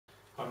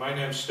My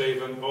name's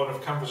Stephen, owner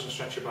of Canvas and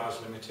Stretcher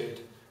Bars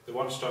Limited, the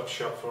one-stop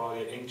shop for all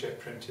your inkjet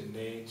printing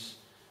needs.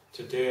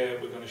 Today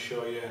we're going to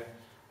show you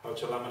how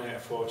to laminate a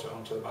photo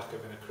onto the back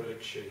of an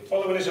acrylic sheet.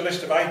 Following is a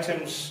list of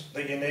items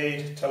that you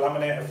need to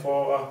laminate a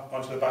photo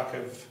onto the back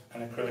of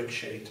an acrylic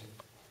sheet.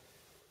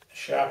 A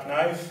sharp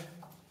knife,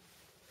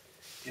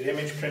 your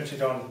image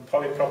printed on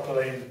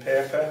polypropylene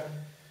paper,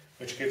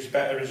 which gives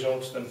better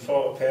results than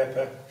photo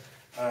paper,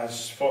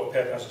 as photo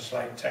paper has a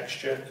slight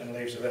texture and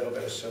leaves a little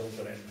bit of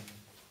silver in.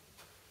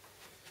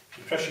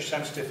 Your pressure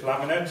sensitive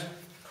laminate,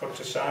 cut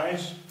to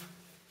size,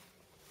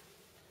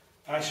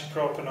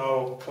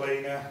 isopropanol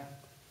cleaner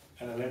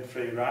and a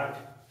lint-free rag,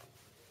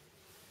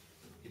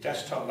 your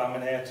desktop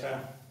laminator.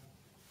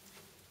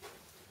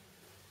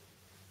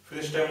 For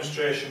this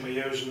demonstration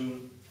we're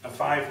using a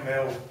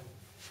 5mm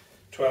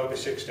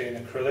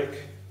 12x16 acrylic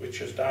which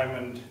has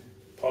diamond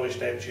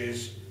polished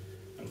edges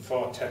and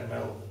 4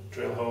 10mm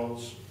drill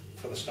holes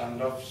for the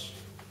standoffs.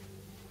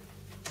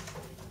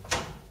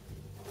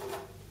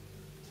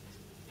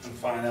 And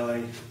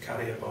finally,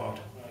 carrier board.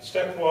 Right,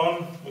 step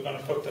one, we're going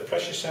to put the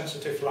pressure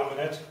sensitive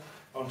laminate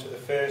onto the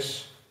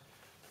face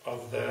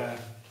of the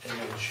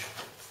image.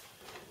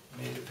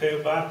 We need to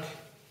peel back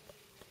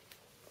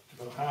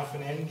about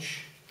 ½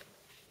 inch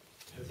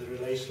of the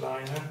release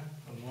liner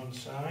on one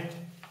side.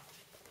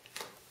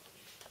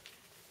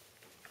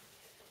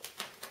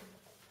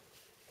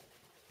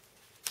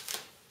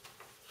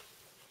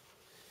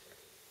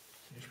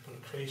 Just put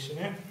a crease in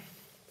it.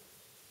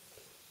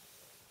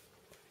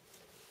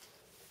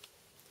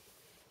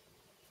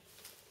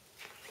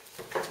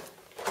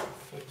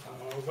 Flip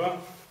that over.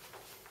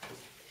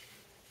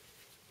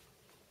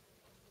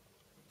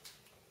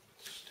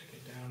 Stick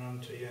it down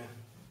onto your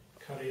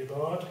carrier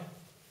board.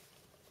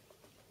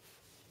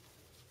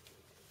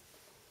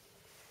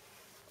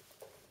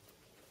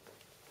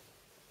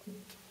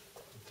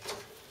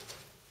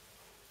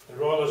 The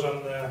rollers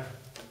on the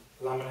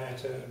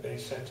laminator are being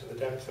set to the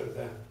depth of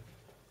the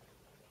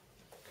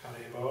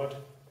carrier board.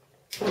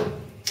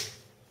 Just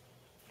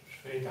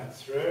feed that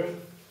through.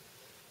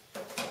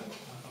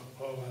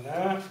 Up over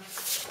there.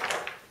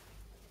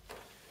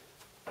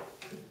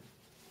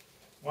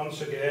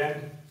 Once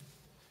again,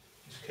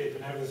 just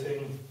keeping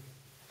everything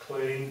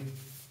clean.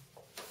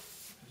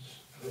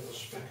 There's a little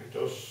speck of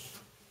dust.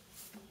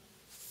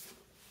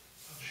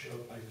 I'll show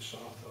it like a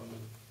sore thumb.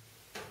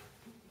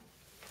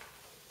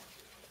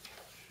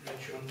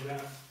 Reach under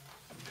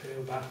and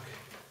peel back.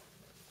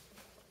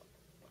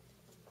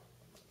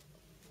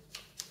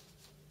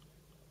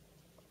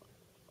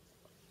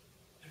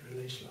 The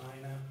release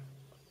liner.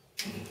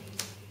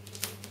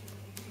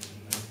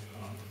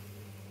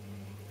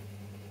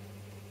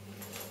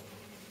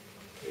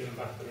 Peeling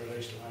back the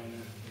release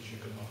liner as you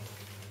go.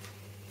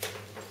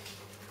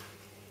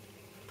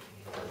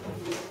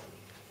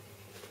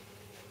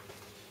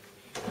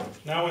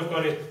 Now we've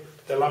got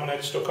the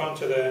laminate stuck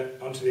onto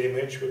the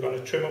image, we're going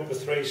to trim up the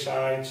 3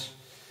 sides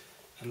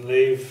and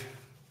leave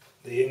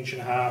the 1.5 inch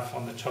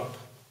on the top,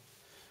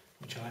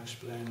 which I'll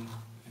explain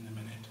in a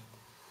minute.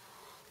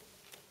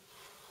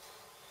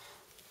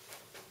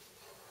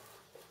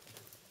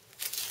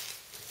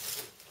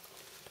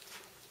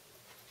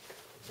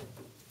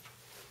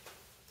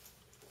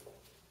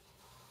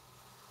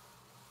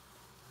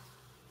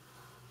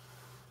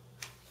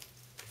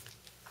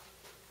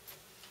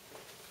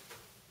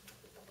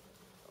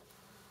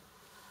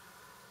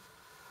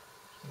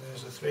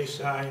 There's the 3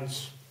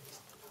 sides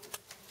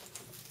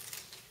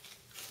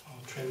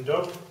all trimmed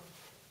up,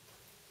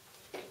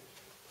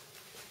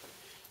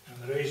 and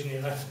the reason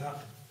you left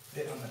that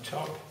bit on the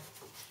top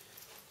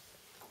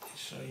is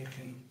so you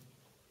can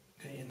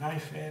get your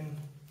knife in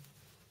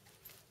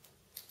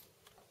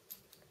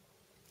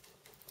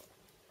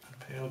and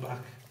peel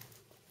back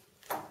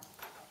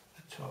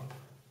the top.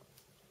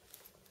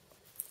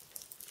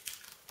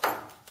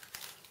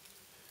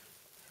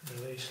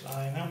 Release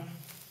liner.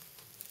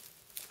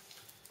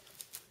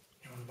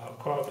 About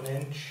 1/4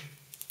 inch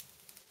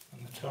on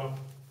the top,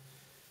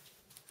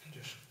 and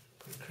just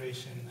put a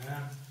crease in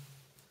there,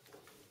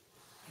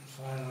 and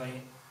finally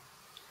you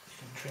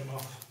can trim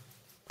off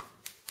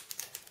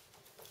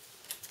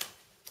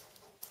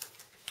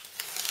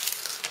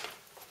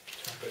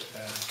top it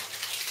there.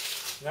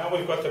 Now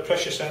we've got the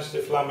pressure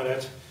sensitive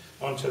laminate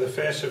onto the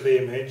face of the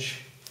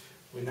image,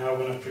 we're now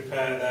going to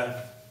prepare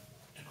the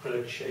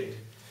acrylic sheet.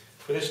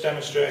 For this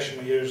demonstration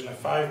we're using a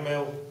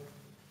 5mm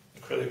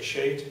acrylic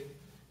sheet,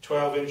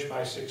 12 inch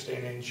by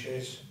 16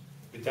 inches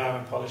with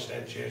diamond polished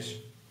edges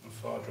and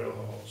 4 drill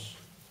holes.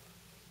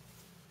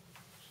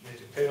 So you need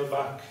to peel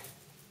back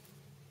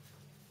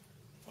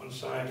one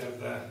side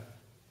of the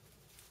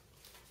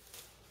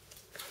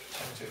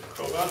protective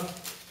cover.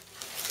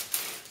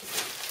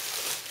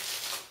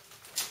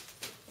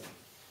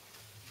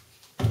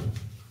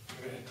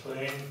 Give it a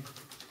clean.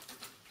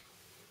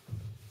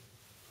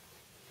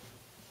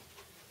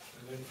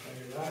 The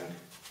lint-free rag.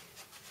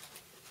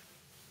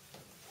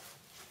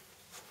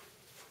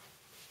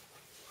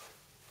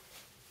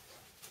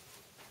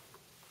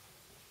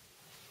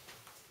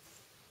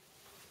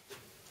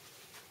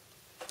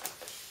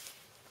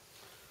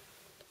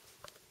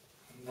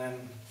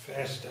 then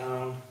face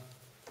down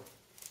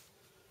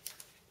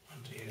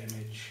onto your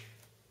image.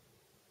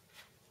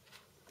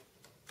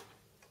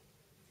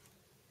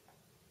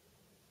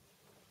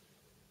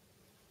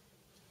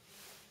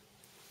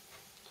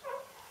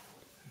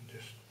 And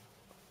just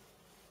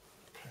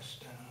press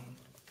down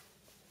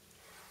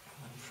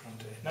and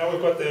front it. Now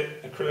we've got the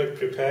acrylic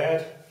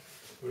prepared,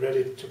 we're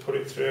ready to put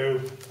it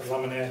through the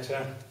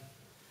laminator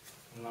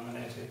and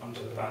laminate it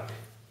onto the back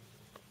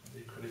of the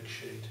acrylic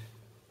sheet.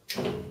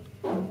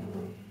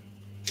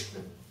 Just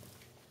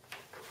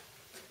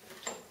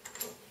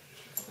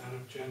lift that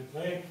up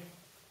gently.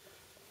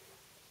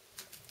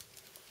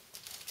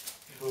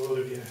 Get hold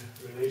of your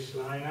release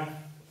liner.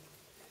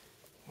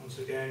 Once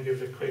again,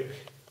 give it a quick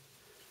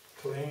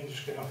clean,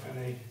 just get off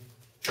any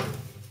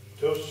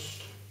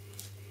dust.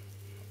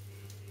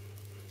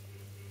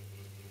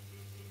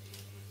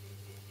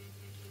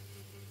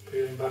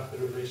 Peeling back the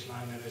release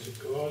liner as it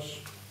goes.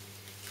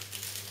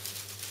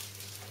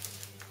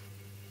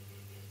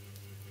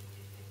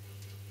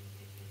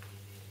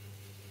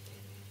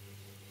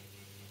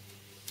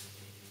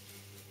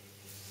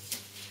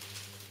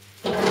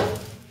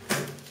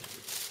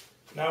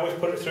 Now we've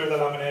put it through the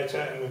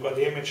laminator and we've got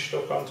the image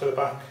stuck onto the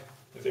back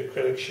of the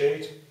acrylic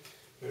sheet.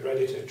 We're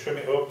ready to trim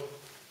it up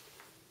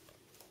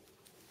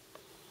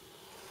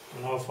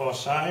on all four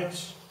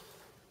sides.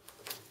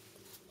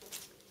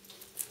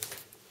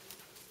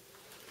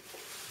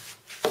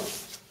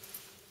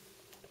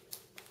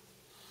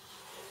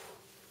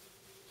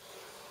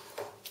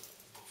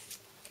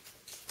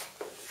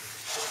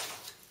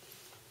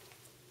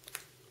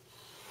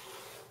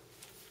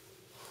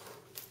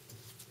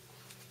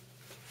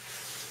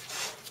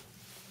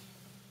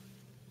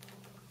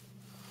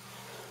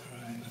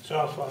 That's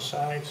all four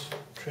sides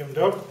trimmed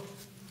up.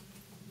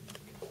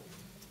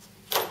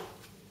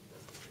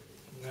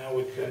 Now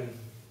we can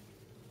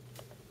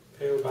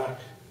peel back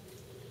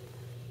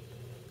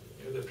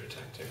the other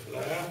protective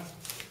layer.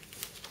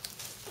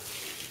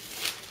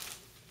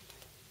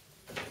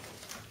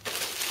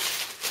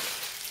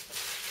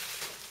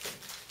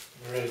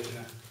 We're ready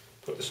to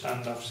put the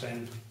standoffs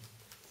in.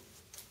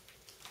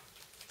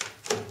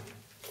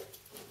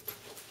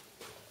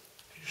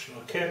 Just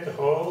locate the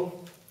hole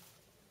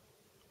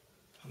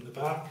on the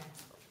back,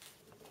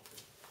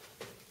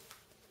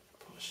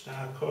 put a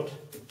star cut,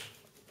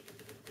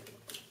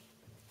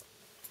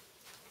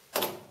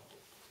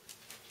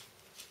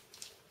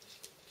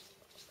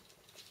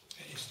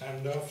 get your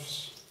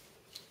standoffs,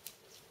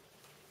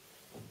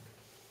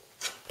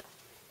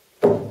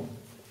 and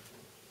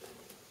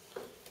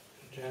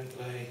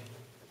gently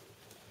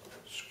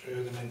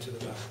screw them into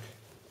the back.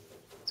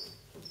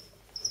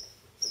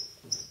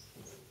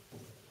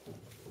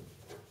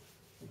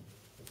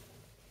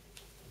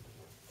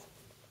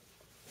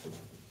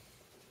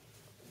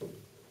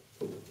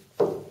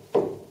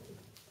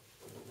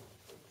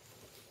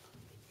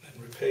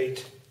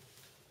 Repeat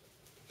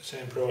the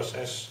same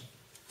process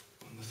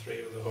on the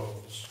three other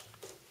holes.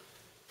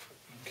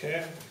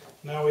 Okay,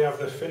 now we have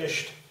the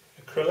finished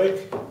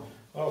acrylic,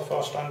 all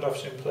four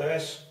standoffs in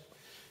place,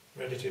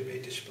 ready to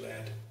be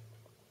displayed.